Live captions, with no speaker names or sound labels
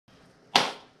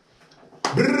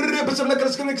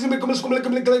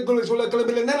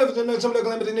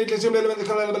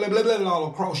all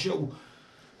across your.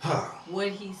 What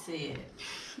he said.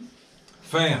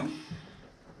 Fam,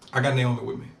 I got Naomi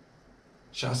with me.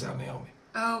 Shouts out Naomi.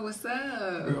 Oh, what's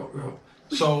up? Real.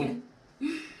 So,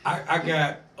 I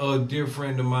got a dear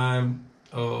friend of mine,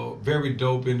 very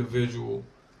dope individual.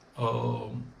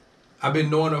 I've been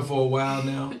knowing her for a while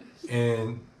now,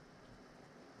 and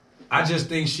I just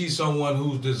think she's someone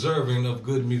who's deserving of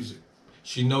good music.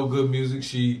 She know good music.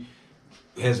 She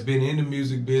has been in the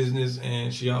music business,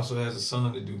 and she also has a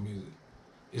son to do music.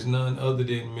 It's none other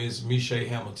than Miss Michelle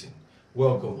Hamilton.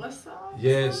 Welcome. What's up?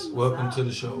 Yes, welcome to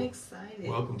the show. I'm excited.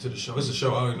 Welcome to the show. It's a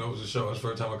show. I don't even know it was a show. It's the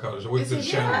first time I called it a show. Welcome to the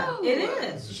channel. It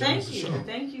is. Thank you. Show.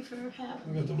 Thank you for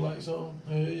having me. We got the lights on.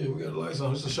 Yeah, we got the lights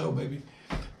on. It's a show, baby.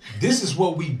 This is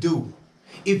what we do.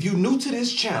 If you're new to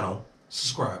this channel,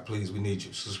 subscribe, please. We need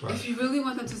you. Subscribe. If you really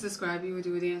want them to subscribe, you would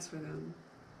do a dance for them.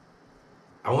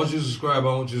 I want you to subscribe.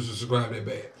 I want you to subscribe that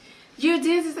bad. Your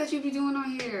dances that you be doing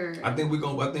on here. I think we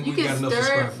got enough subscribers.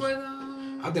 subscribers. For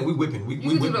them. I think we whipping. We you can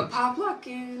whipping. do the pop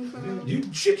locking for them. You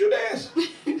shit your dance.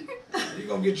 You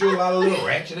gonna get you a lot of little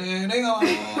ratchet and they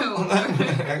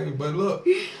gonna. But look,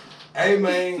 hey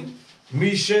man,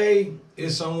 Michelle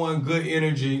is someone good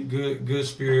energy, good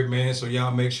spirit, man. So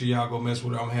y'all make sure y'all go mess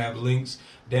with her. I'm gonna have links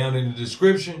down in the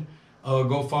description.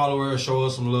 Go follow her, show her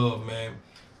some love, man.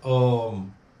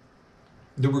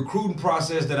 The recruiting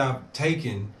process that I've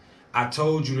taken, I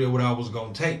told you that what I was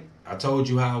gonna take. I told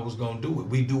you how I was gonna do it.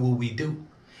 We do what we do.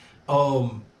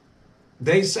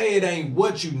 They say it ain't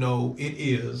what you know, it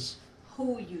is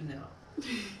who you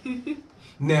know.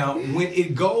 Now, when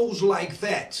it goes like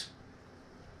that,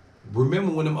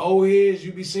 remember when them old heads,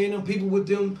 you be seeing them people with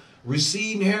them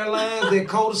receding hairlines, their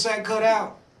cul-de-sac cut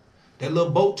out, that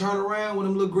little boat turn around when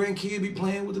them little grandkids be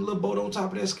playing with the little boat on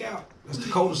top of their scalp. That's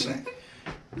the cul-de-sac.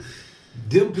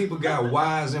 Them people got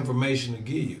wise information to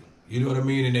give you. You know what I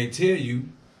mean? And they tell you,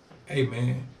 hey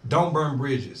man, don't burn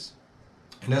bridges.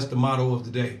 And that's the motto of the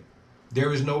day.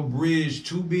 There is no bridge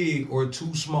too big or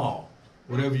too small.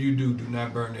 Whatever you do, do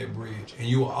not burn that bridge. And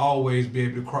you will always be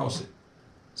able to cross it.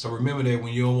 So remember that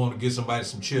when you don't want to get somebody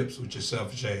some chips with your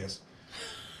selfish ass.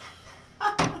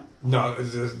 No,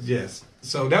 it's just, yes.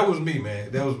 So that was me,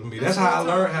 man. That was me. That's how I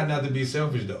learned how not to be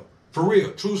selfish, though. For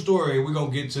real. True story. We're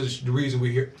going to get to the reason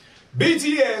we're here.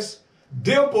 BTS,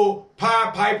 Dimple,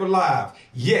 Pied Piper Live.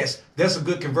 Yes, that's a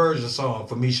good conversion song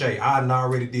for Michelle. I done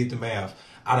already did the math.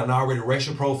 I done already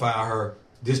racial profile her.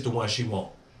 This the one she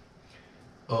want.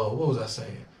 What was I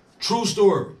saying? True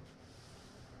story.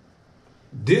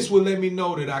 This would let me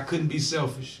know that I couldn't be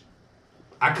selfish.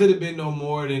 I could have been no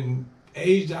more than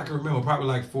age I can remember, probably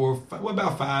like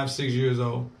about 5, 6 years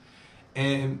old.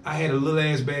 And I had a little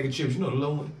ass bag of chips, you know, the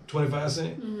little one, 25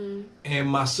 cents. Mm-hmm. And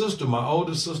my sister, my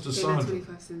older sister, Sandra. They're not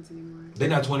 25 cents anymore. They're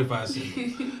not 25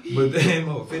 cents. But they're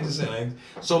more 50 cents.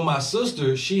 So my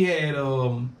sister, she had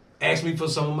asked me for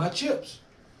some of my chips.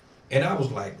 And I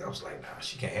was like, nah,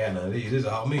 she can't have none of these. This is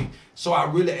all me. So I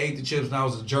really ate the chips and I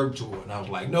was a jerk to her. And I was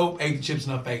like, nope, ate the chips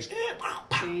in her face.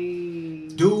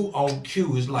 Dude, on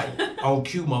cue, it's like, on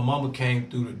cue, my mama came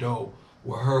through the door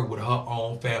with her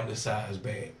own family size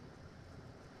bag.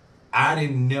 I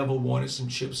didn't never wanted some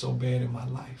chips so bad in my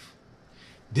life.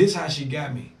 This how she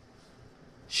got me.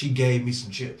 She gave me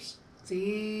some chips.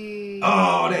 Dang.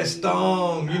 Oh, that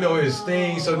stung. You know, it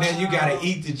stings. So then you got to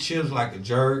eat the chips like a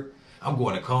jerk. I'm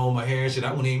going to comb my hair and shit. I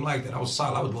wouldn't even like that. I was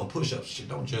solid. I was doing push-ups and shit.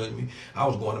 Don't judge me. I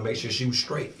was going to make sure she was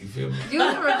straight. You feel me? You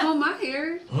don't ever comb my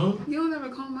hair. Huh? You don't ever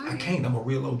comb my hair. I can't. I'm a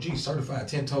real OG. Certified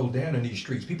 10 toes down in these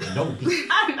streets. People know me.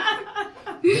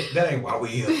 that ain't why we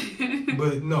here.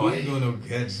 But no, I ain't doing no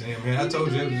goddamn, man. I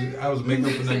told you I was making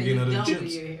up for not getting other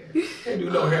chips. Can't do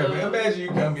no hair, man. Imagine you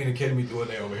come in and catch me doing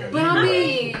that over here. But I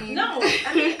mean, no,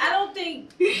 I don't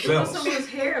think doing someone's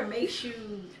hair makes you.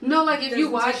 No, like if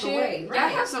you wash it, away, right? I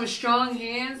have some strong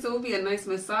hands, so it'll be a nice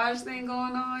massage thing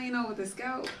going on, you know, with the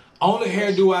scalp. Only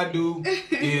hairdo I do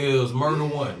is Murder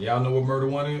One. Y'all know what Murder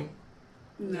One is?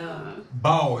 Nah.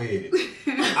 Bald headed.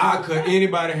 I cut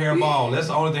anybody hair bald. That's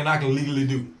the only thing I can legally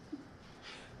do.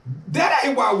 That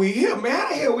ain't why we here, man. How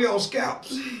the hell we on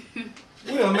scalps?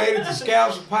 We done made it to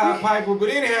scalps of Pied Piper. But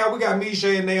anyhow, we got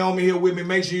Michelle and Naomi here with me.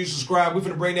 Make sure you subscribe. We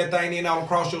finna bring that thing in out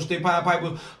across your stick. Pied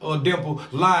Piper Dimple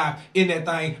live in that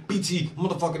thing. BT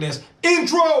motherfucker, that's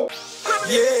intro.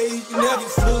 Yeah, you never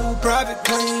flew private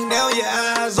plane. Now your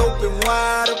eyes open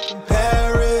wide up in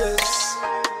Paris.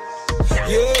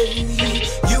 Yeah,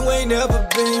 you ain't never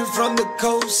been from the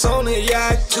coast on a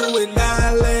yacht to an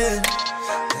island.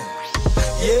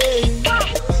 Yeah.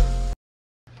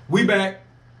 We back.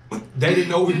 They didn't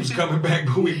know we was coming back,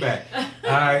 but we back.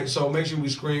 All right, so make sure we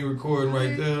screen recording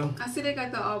right there. I see they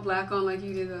got the all black on like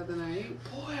you did the other night.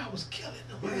 Boy, I was killing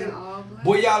them, Yeah, man. all black.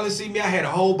 Boy, y'all didn't see me. I had a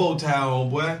whole bow tie on,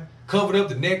 boy. Covered up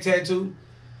the neck tattoo.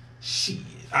 Shit.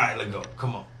 All right, let's go.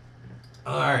 Come on.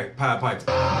 All right, Pied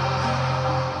Piper.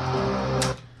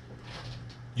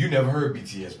 You never heard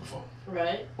BTS before.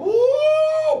 Right.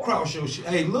 Ooh, crowd show shit.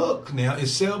 Hey, look now. It's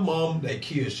Cell Mom, that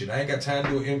kid shit. I ain't got time to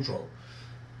do an intro.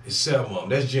 It's Cell Mom.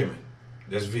 That's Jimmy.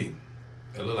 That's V.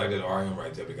 It look like that RM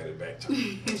right there. We got it back to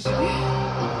me. Nope, that's Jim.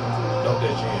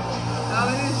 Oh,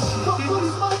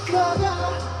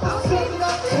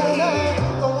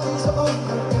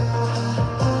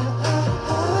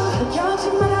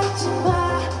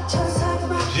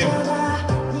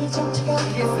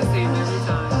 it's the same every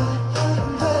time.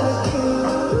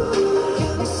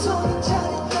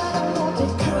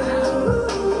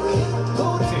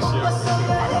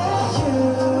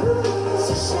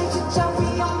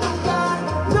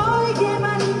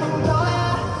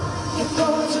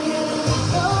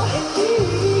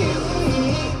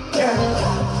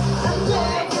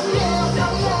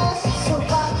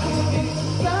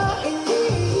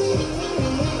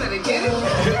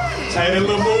 Hey, that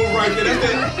little move right there.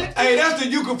 That's the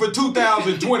yucca for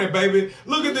 2020, baby.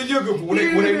 Look at the yucca when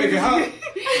they make it hot.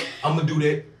 I'm gonna do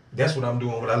that. That's what I'm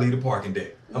doing when I leave the parking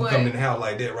deck. I'm coming in the house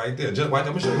like that right there. Just watch.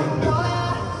 I'm gonna show you what I'm doing.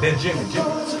 That's Jimmy.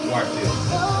 Watch this.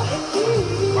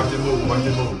 Watch this move. Watch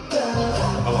this move.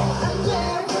 Hold on.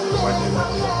 Watch this.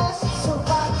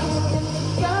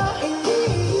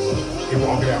 He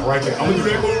walking out right there. I'm gonna do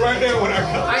that move right there when I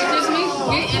come. Alright, just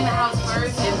get in the house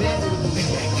first and then.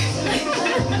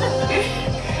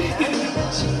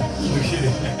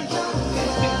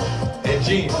 And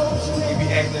Gene, he be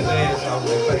acting his ass off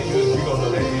with fake news. We gonna know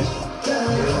that is.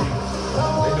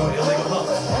 They doing illegal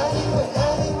humps.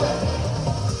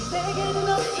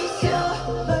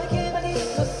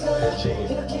 That's Gene.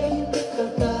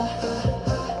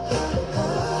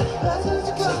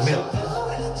 It's a milk.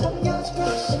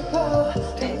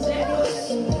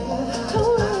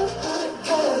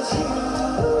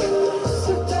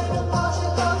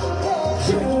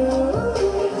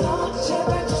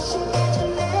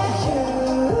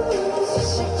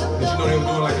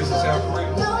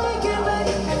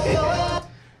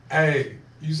 Hey,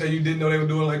 you say you didn't know they were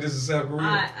doing like this in South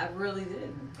Korea? I really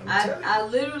didn't. I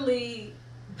literally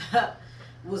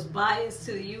was biased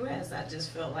to the U.S. I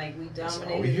just felt like we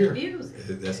dominated the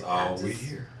music. That's all we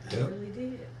hear. I really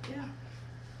did. Yeah.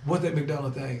 What that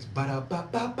McDonald things?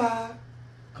 Ba-da-ba-ba-ba.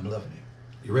 I'm loving it.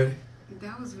 You ready?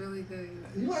 That was really good.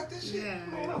 You like this shit? Yeah.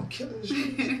 Man, I'm killing this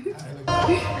shit.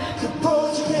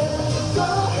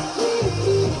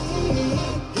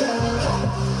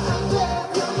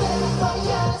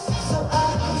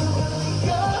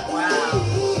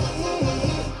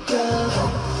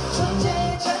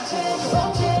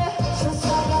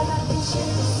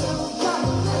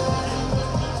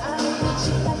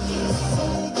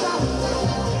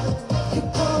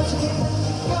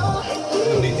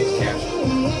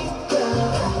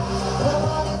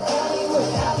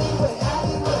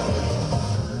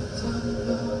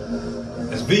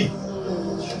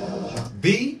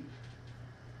 B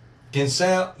can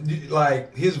sound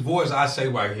like his voice. I say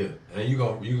right here, and you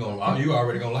already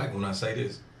gonna like when I say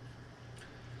this.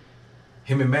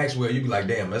 Him and Maxwell, you be like,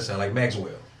 damn, that sound like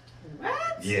Maxwell.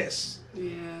 What? Yes.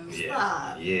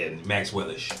 Yeah. Yeah,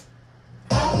 Maxwellish.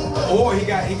 Or he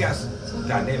got some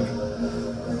dynamic.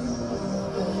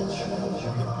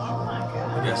 Oh my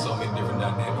God. He got so many different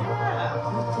dynamics.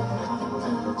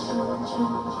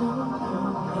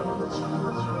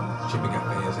 Chippy got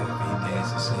fans and he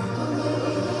dances, singing.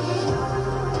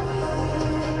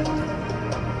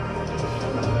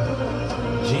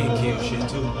 Gene kill shit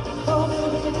too.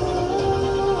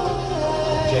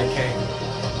 Jack Kane.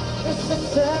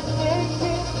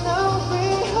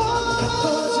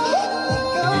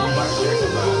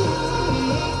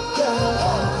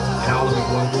 And all of them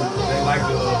one group. They like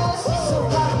the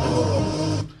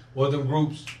what them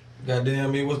groups?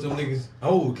 Goddamn me, what's them niggas?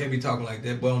 Oh, can't be talking like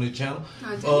that, but on this channel.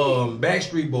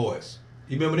 Backstreet Boys.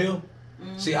 You remember them?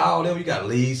 Mm-hmm. See, all them, you got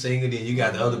lead singer, then you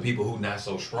got the other people who not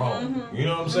so strong. Mm-hmm. You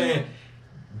know what I'm saying?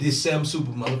 This Seven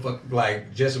Super motherfucker,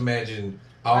 like, just imagine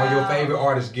all your favorite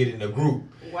artists get in a group.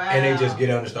 Wow. And they just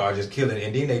get on the star, just killing it.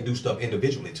 And then they do stuff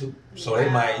individually, too. So they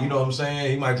might, you know what I'm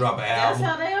saying? He might drop an album.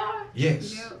 That's how they are?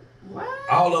 Yes. Yep. What?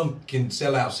 All of them can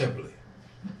sell out separately.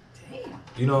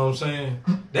 You know what I'm saying?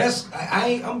 That's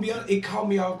I'm gonna be honest, it caught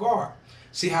me off guard.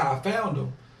 See how I found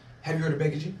them. Have you heard of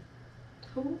Becky G?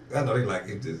 Who? I know they like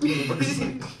it.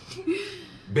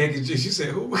 Becky G. She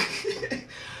said who?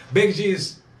 Becky G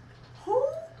is. Who?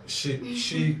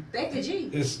 She. Becky G.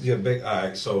 It's yeah, Becky. All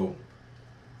right, so.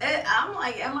 I'm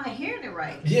like, am I hearing it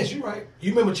right? Yes, you're right.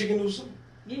 You remember Chicken Noodle Soup?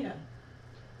 Yeah.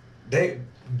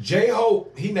 J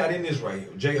Hope, he not in this right here.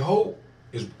 J Hope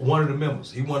is one of the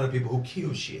members. He one of the people who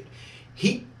killed shit.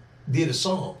 He did a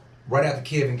song right after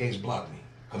Kevin Gates blocked me.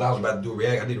 Because I was about to do a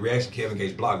reaction. I did a reaction, Kevin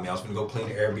Gates blocked me. I was going to go clean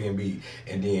the Airbnb.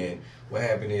 And then what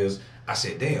happened is, I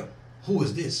said, damn, who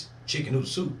is this? Chicken Noodle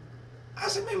Soup. I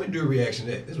said, man, let me do a reaction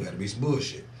to that. This was going to be some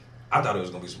bullshit. I thought it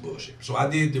was going to be some bullshit. So I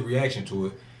did the reaction to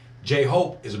it. J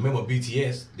Hope is a member of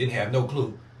BTS. Didn't have no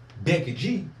clue. Becky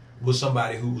G was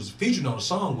somebody who was featured on the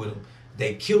song with him.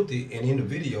 They killed it, and in the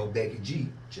video, Becky G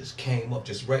just came up.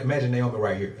 Just imagine Naomi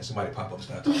right here, and somebody pop up and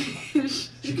start talking about it.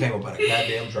 She came up on a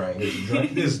goddamn drain.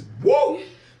 This whoa.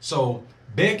 So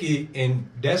Becky, and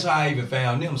that's how I even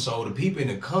found them. So the people in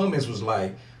the comments was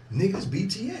like, "Niggas,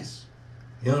 BTS."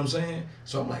 You know what I'm saying?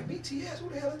 So I'm like, BTS, who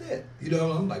the hell is that? You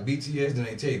know, I'm like BTS. Then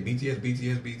they tell you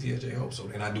BTS, J Hope. So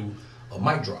then I do a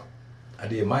mic drop. I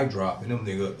did a mic drop, and them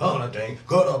niggas, that thing,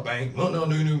 got up, bang, got up,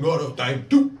 thing,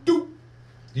 doop, doop.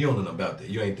 You don't know nothing about that.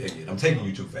 You ain't there yet. I'm taking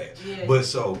you too fast. Yeah, but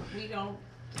so, we don't.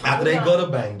 After they gutter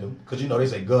banged them, because you know they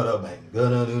say gutter bang,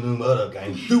 gutter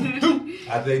gang, doop, doop.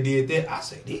 After they did that, I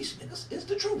say, these niggas is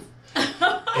the truth.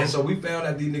 And so we found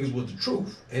out these niggas was the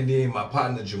truth. And then my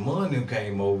partner Jamon them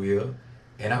came over here,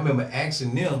 and I remember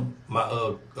asking them,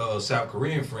 my South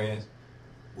Korean friends,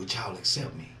 would y'all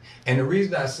accept me? And the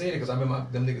reason I said it, because I remember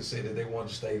them niggas said that they wanted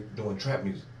to stay doing trap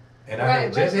music. And I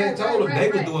had told them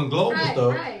they was doing global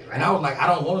stuff. And I was like, I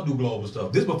don't want to do global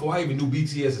stuff. This before I even knew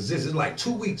BTS exists. It's like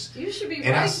 2 weeks. You should be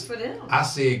writing for them. I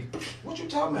said, what you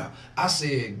talking about? I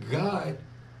said, God,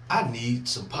 I need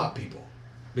some pop people.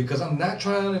 Because I'm not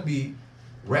trying to be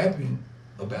rapping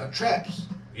about traps.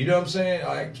 You know what I'm saying?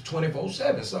 Like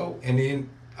 24/7. So, and then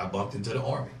I bumped into the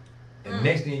Army. And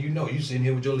next thing you know, you sitting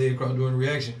here with your leg across doing a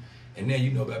reaction. And now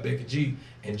you know about Becky G,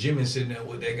 and Jimmy sitting there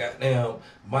with that goddamn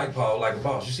Mike Paul like a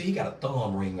boss. You see, he got a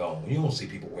thumb ring on. You don't see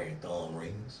people wearing thumb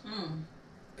rings.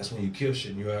 That's when you kill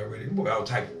shit and you already, all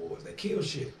type of wars. They kill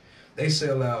shit. They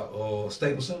sell out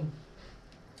Staples Center.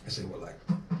 They say, well, like,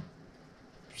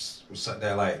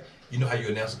 that, like, you know how you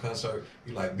announce a concert?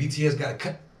 You like, BTS got a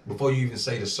cut. Before you even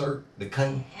say the cert, the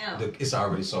cunt, it's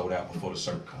already sold out before the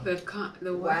cert comes.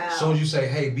 The wow. As soon as you say,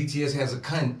 hey, BTS has a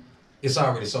cunt, it's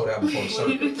already sold out before the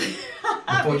cert.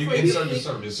 Before you insert the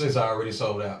service, it's already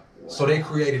sold out. Wow. So they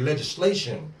created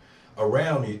legislation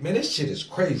around it. Man, this shit is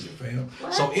crazy, fam.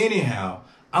 What? So anyhow,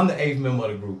 I'm the 8th member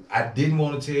of the group. I didn't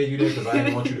want to tell you that because I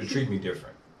didn't want you to treat me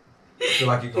different. I feel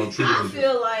like you're going to treat me different. I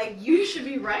feel like you should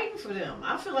be writing for them.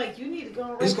 I feel like you need to go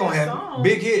and write it's gonna that happen. song.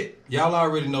 Big hit. Y'all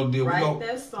already know the deal. We're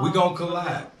going to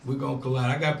collide. We're going to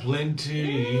collide. I got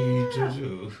plenty to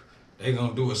do. They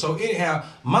gonna do it. So anyhow,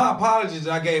 my apologies.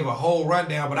 I gave a whole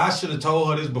rundown, but I should have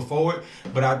told her this before it.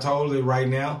 But I told it right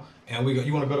now. And we go.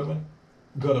 You want to go to bed?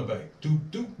 Go to bed. Do.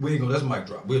 We ain't go. That's mic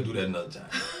drop. We'll do that another time.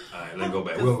 All right, let's go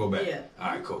back. We'll go back. Yeah. All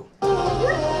right, cool.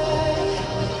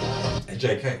 Hey,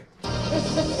 JK.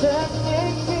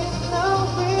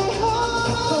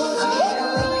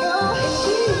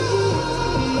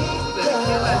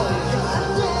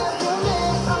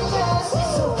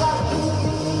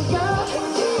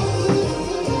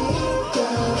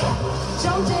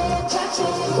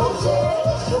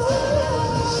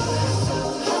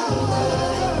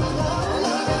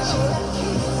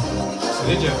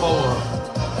 They just for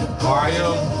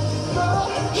Mario,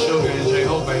 Sugar, and J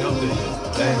Hope ain't up there yet.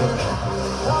 They ain't up there.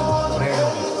 They ain't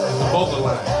up there. It's the vocal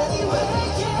line.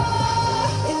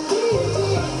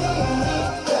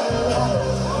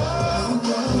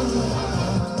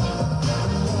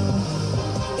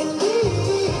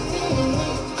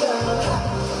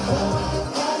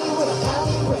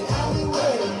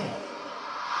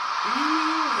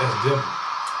 That's different.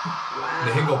 Wow.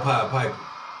 Now here go Piper.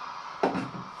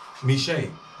 Michelle,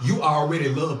 you already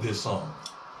love this song.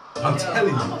 I'm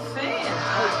telling you. I'm a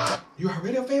fan. You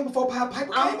already a fan before Piper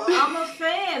came out? I'm a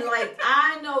fan. Like,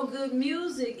 I know good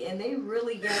music, and they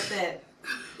really got that.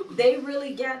 They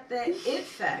really got that it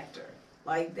factor.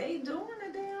 Like, they doing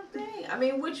a damn thing. I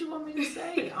mean, what you want me to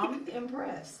say? I'm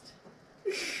impressed.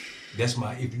 That's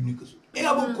my if you niggas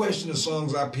ever question the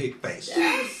songs I pick face.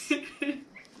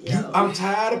 Yes. I'm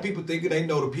tired of people thinking they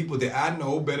know the people that I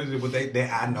know better than what that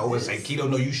I know and say, Keto,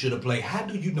 no, you should have played. How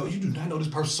do you know? You do not know this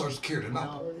person's social security or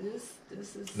not. No,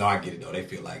 this is... No, I get it, though. They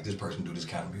feel like this person do this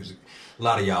kind of music. A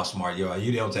lot of y'all smart.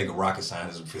 You don't take a rocket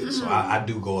scientist and feel it. So I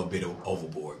do go a bit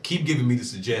overboard. Keep giving me the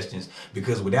suggestions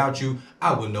because without you,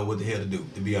 I wouldn't know what the hell to do,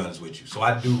 to be honest with you. So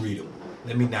I do read them.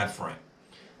 Let me not front.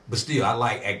 But still, I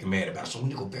like acting mad about it. So let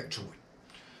me go back to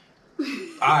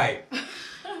it. All right.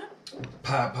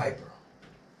 Pied Piper.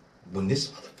 when this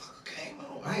motherfucker came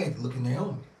on, I had to look at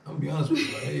Naomi. I'm gonna be honest with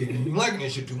you, like, hey, you liking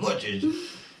this shit too much, is you?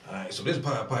 All right, so this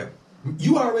Pied Piper,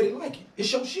 you already like it.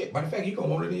 It's your shit. Matter of fact, you gonna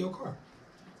want it in your car.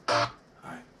 All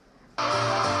right.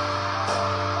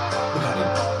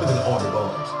 Look at the order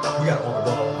bombs. We got order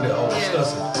bombs. We got all the stuff.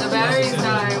 The battery's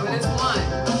died, but it's one.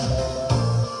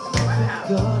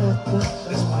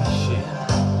 That's my shit.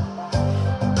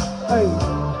 Hey.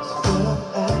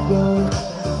 I love this.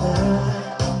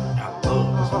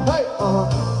 Hey.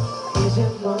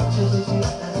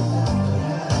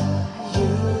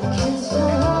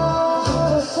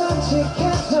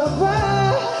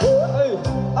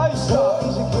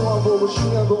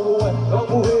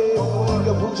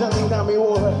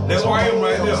 That's where I am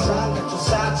right there.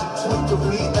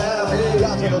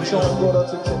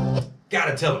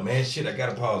 Gotta tell him, man. Shit, I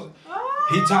gotta pause it.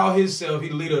 He taught himself, he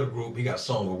the leader of the group. He got a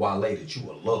song with Wale that you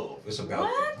will love. It's about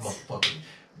motherfucking,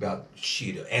 about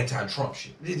shit, anti-Trump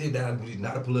shit. This is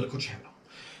not a political channel.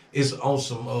 It's on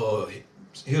some,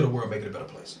 heal the world, make it a better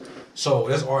place. So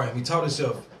that's RM. He taught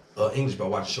himself English by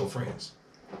watching show Friends.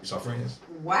 You saw Friends?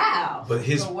 Wow. But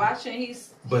his, so watching,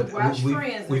 Friends.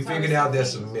 We figured out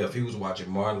that's a myth. He was watching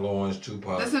Martin Lawrence,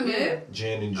 Tupac. That's a myth?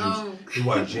 Gin and Juice. He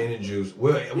watched Gin and Juice.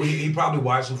 Well, he probably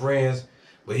watched some Friends,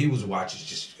 but he was watching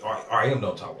just, RM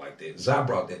don't talk like that. Zai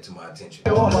brought that to my attention.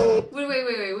 Wait,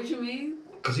 what you mean?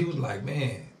 Because he was like,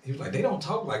 man, they don't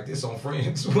talk like this on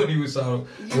Friends when he was on,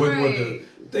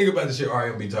 think about the shit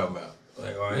RM be talking about.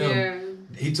 Like, RM,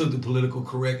 he took the political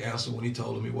correct answer when he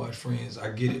told him he watched Friends.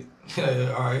 I get it.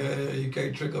 You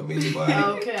can't trick up anybody.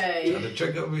 Okay. Trying to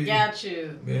trick up me. Got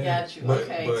you. Yeah. Got you. But,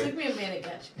 okay. Took me a minute.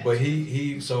 Got you. But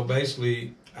he so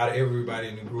basically, out of everybody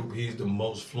in the group, he's the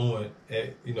most fluent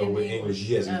at, with English.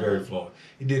 Yes, he's very fluent.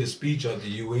 He did a speech at the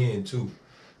UN too.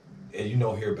 And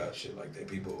hear about shit like that.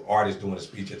 Artists doing a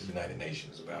speech at the United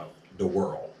Nations about the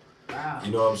world. Wow.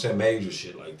 You know what I'm saying? Major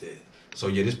shit like that. So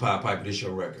yeah, this Pied Piper, this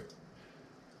your record.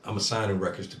 I'm assigning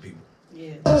records to people.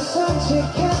 Yeah. And that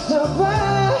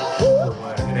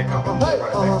comes right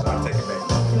back, so I'll take it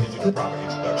back. I need you the proper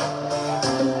introduction.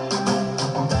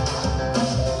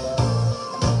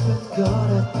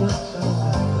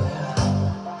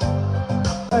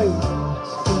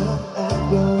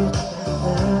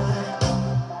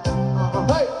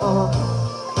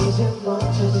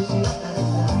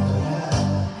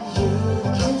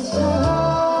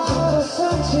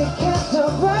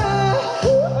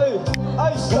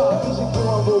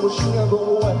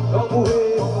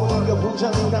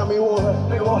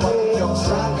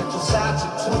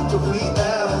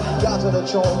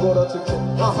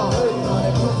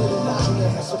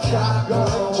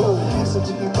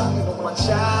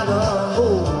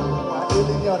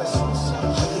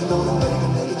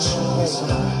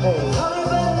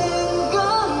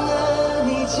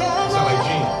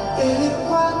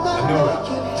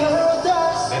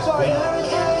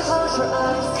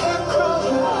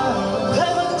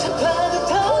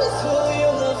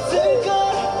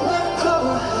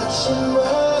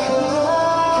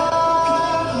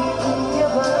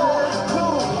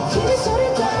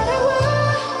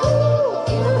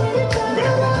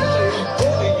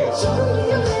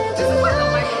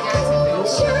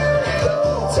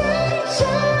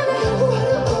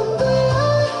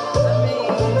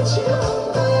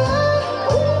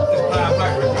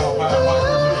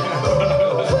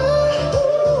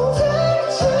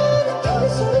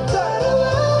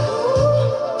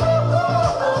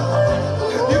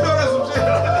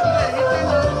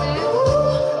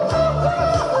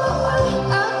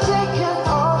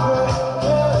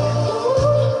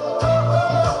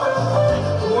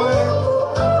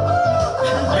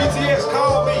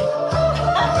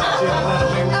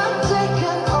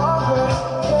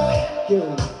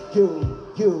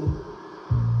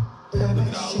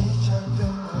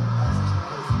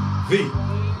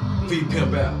 V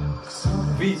pimp out.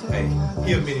 V, hey,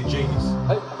 he a mini genius.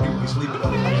 People be sleeping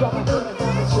on him.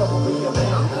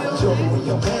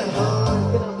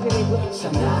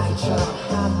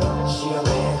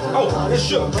 Oh, that's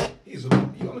Sugar.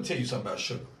 I'm gonna tell you something about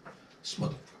Sugar. This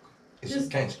motherfucker is a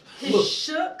gangster. Look,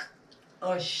 Shook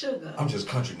or Sugar? I'm just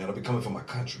country now. I'll be coming from my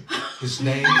country. His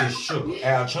name is Sugar.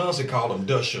 Al Chauncey called him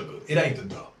the Sugar. It ain't the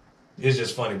duh. It's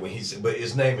just funny when he said, but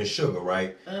his name is Sugar,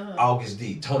 right? August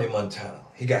D, Tony Montana.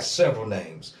 He got several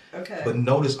names. Okay. But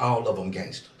notice all of them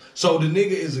gangster. So the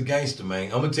nigga is a gangster, man.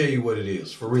 I'm gonna tell you what it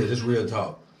is. For real, it's real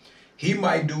talk. He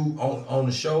might do on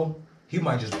the show, he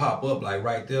might just pop up like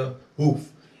right there,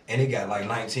 woof. And he got like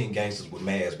 19 gangsters with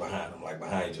masks behind him, like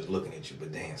behind you just looking at you,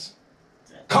 but dancing.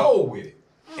 Cold with it.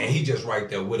 And he just right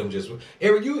there with him. Just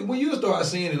when you start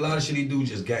seeing a lot of shit he do,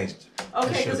 just gangster.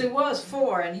 Okay, because it was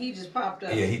 4 and he just popped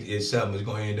up. Yeah, it's something. It's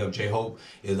gonna end up. J Hope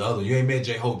is the other. You ain't met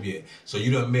J Hope yet, so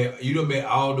you done met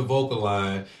all the vocal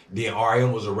line. Then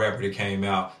RM was a rapper that came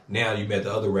out. Now you met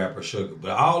the other rapper Sugar,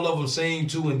 but all of them sing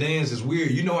too and dance is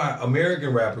weird. You know how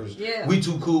American rappers, we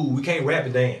too cool. We can't rap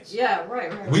and dance. Yeah,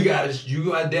 right. You gotta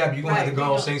adapt. You gonna have to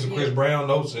go and sing some Chris Brown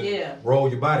notes and roll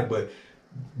your body, but.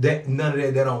 None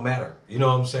of that don't matter. You know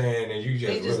what I'm saying? And you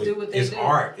just really, do what they it's do.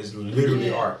 Art. It's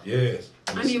literally art. Yes.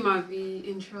 I need my V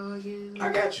intro again.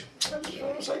 I got you.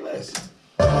 Say less.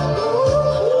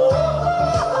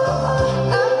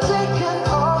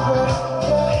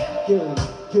 You.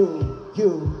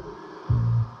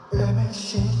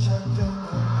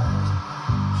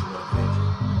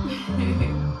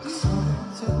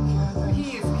 He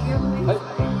is killing me.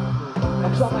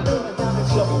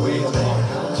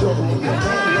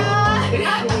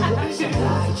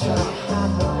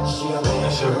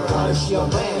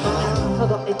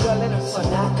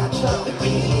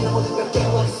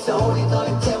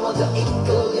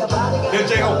 Here's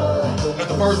J.O. That's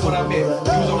the first one I met. He was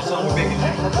on the song with Becky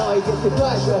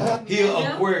G. He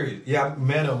an Aquarius. Yeah, I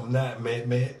met him, not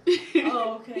met.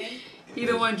 Oh, okay. He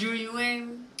the one drew you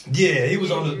in? Yeah, he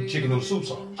was on the Chicken Noodle Soup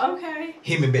song. Okay.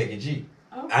 Him and Becky G.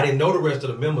 Okay. I didn't know the rest of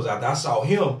the members. After I saw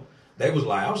him, I was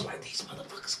like, these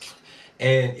motherfuckers killing.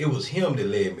 And it was him that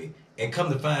led me. And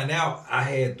come to find out, I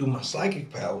had through my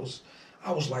psychic powers,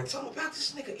 I was like, something about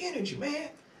this nigga energy, man.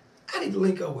 I need to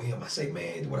link up with him. I say,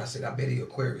 man, what I said, I bet he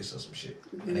Aquarius or some shit.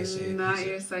 And they said, not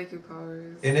your psychic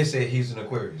powers. And they said he's an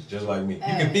Aquarius, just like me. You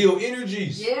can feel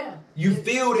energies. Yeah. You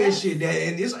feel that shit.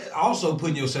 And it's also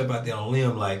putting yourself out there on a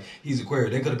limb like he's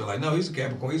Aquarius. They could have been like, no, he's a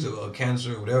Capricorn, he's a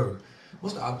Cancer or whatever.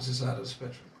 What's the opposite side of the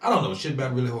spectrum? I don't know shit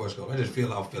about really horoscope. I just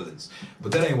feel our feelings.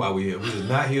 But that ain't why we're here. We're just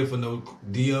not here for no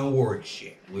Dionne Warwick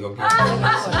shit. We gonna get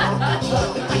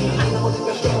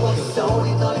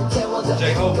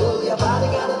J-Hope.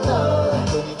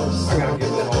 I gotta get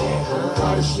that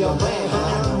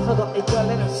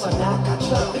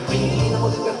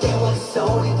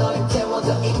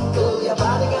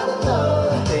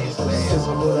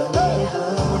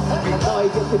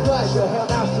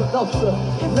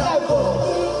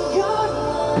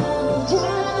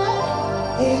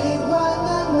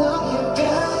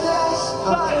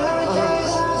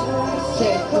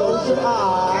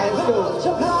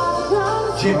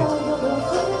Jimmy.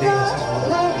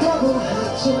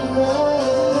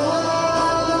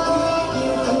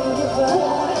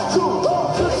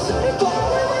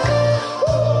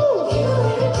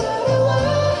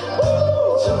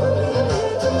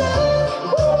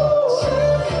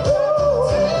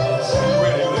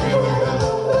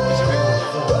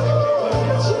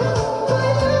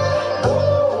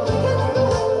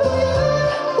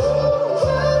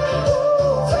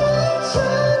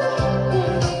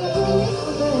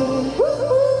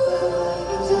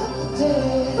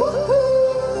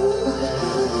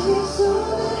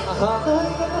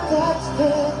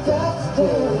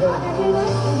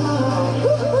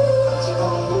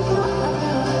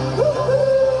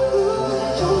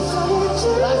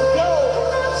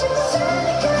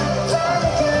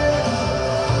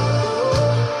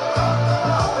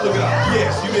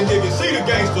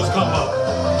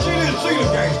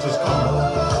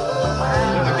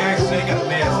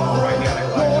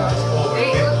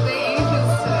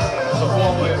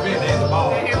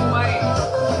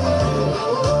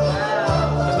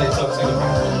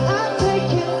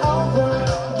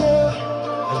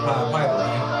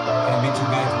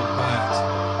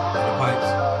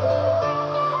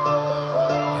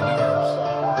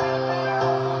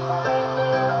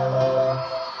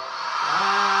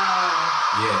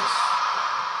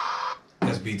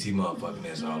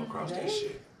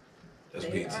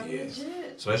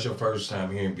 So that's your first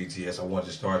time hearing BTS. I wanted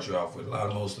to start you off with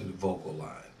mostly the vocal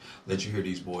line. Let you hear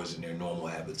these boys in their normal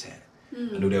habitat.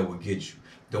 I knew that would get you.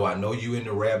 Though I know you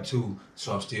into rap too,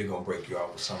 so I'm still gonna break you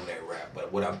off with some of that rap.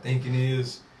 But what I'm thinking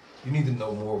is, you need to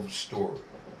know more of the story.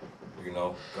 You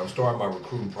know, I'm starting my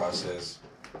recruiting process.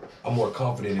 I'm more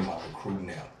confident in my recruiting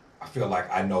now. I feel like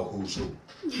I know who's who,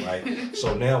 right?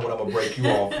 So now what I'm gonna break you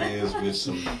off is with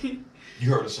some.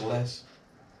 You heard of Celeste?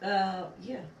 Yeah.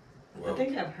 Well, I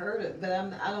think I've heard it, but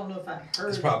I don't know if I've heard it.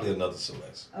 It's probably another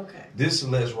Celeste. Okay. This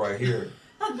Celeste right here,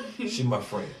 she my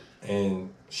friend. And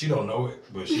she don't know it,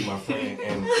 but she my friend.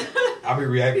 And I be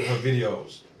reacting to her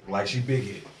videos like she big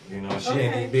hit. You know, she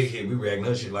ain't even big hit. We reacting to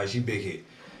her shit like she big hit.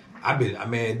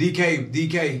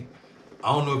 DK,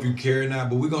 I don't know if you care or not,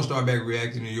 but we're going to start back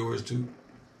reacting to yours too.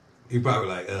 He probably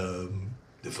like,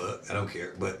 the fuck? I don't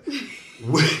care. But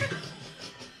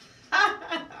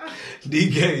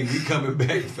DK, we coming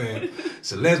back, fam.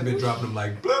 Celeste been dropping them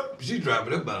like, bloop. She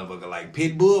dropping them motherfucker like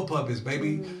pit bull puppies,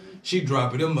 baby. She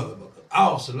dropping them motherfucker.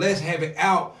 Oh, Celeste have it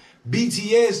out.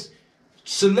 BTS,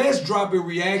 Celeste dropping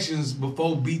reactions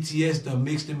before BTS done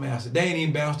mixed and mastered. They ain't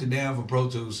even bounced it down for Pro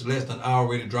Tools. Celeste done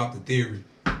already dropped the theory.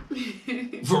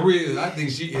 For real, I think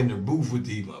she in the booth with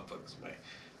these motherfuckers, man.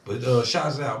 But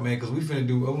shouts out, man, because we finna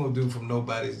do, I'm gonna do From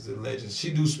Nobodies to Legends.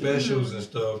 She do specials and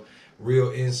stuff,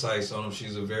 real insights on them.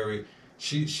 She's a very,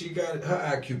 she got,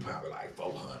 her IQ probably like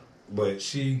 400, but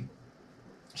she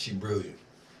brilliant.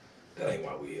 That ain't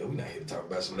why we here. We not here to talk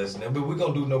about Celeste now, but we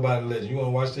gonna do Nobody Legends. You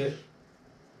wanna watch that?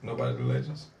 Nobody the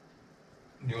Legends?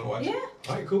 You wanna watch it?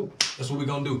 All right, cool. That's what we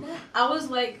gonna do. I was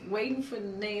like waiting for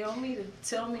Naomi to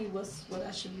tell me what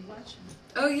I should be watching.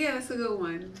 Oh yeah, that's a good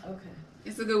one. Okay.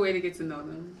 It's a good way to get to know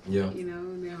them. Yeah. You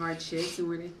know, their hardships and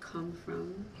where they come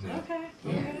from. Yeah. Okay.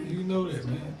 Yeah. You know that,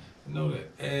 man. You know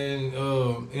that. And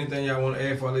anything y'all want to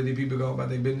add before I let these people go about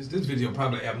their business? This video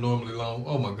probably abnormally long.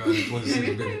 Oh my God, it's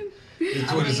 26 minutes.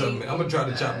 It's 20 something minutes. I'm gonna try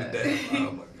to chop it down.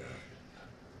 Oh my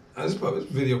God. This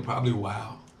video probably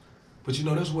wild. But you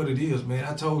know, that's what it is, man.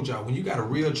 I told y'all, when you got a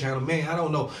real channel, man, I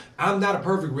don't know. I'm not a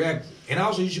perfect reactor. And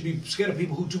also, you should be scared of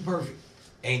people who too perfect.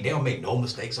 They don't make no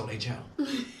mistakes on their channel.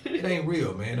 It ain't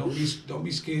real, man. Don't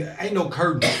be scared. Ain't no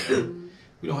curtains.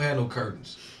 We don't have no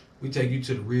curtains. We take you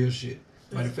to the real shit.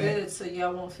 Matter of fact, good, so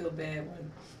y'all won't feel bad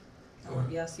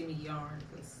when y'all see me yarn.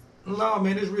 No,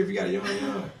 man, it's real. If you got a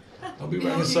yarn. Don't be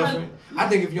right here suffering. I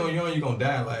think if you don't yarn, you're gonna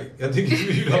die. Like, I think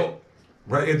if you don't,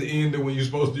 right at the end of when you're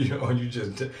supposed to yarn, you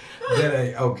just, that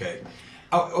ain't, okay.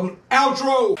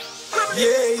 Outro!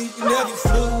 Yeah, you never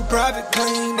flew private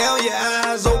plane. Now your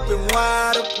eyes open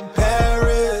wide up in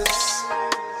Paris.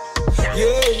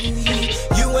 Yeah,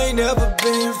 you ain't never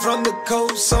been from the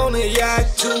coast on a yacht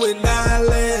to an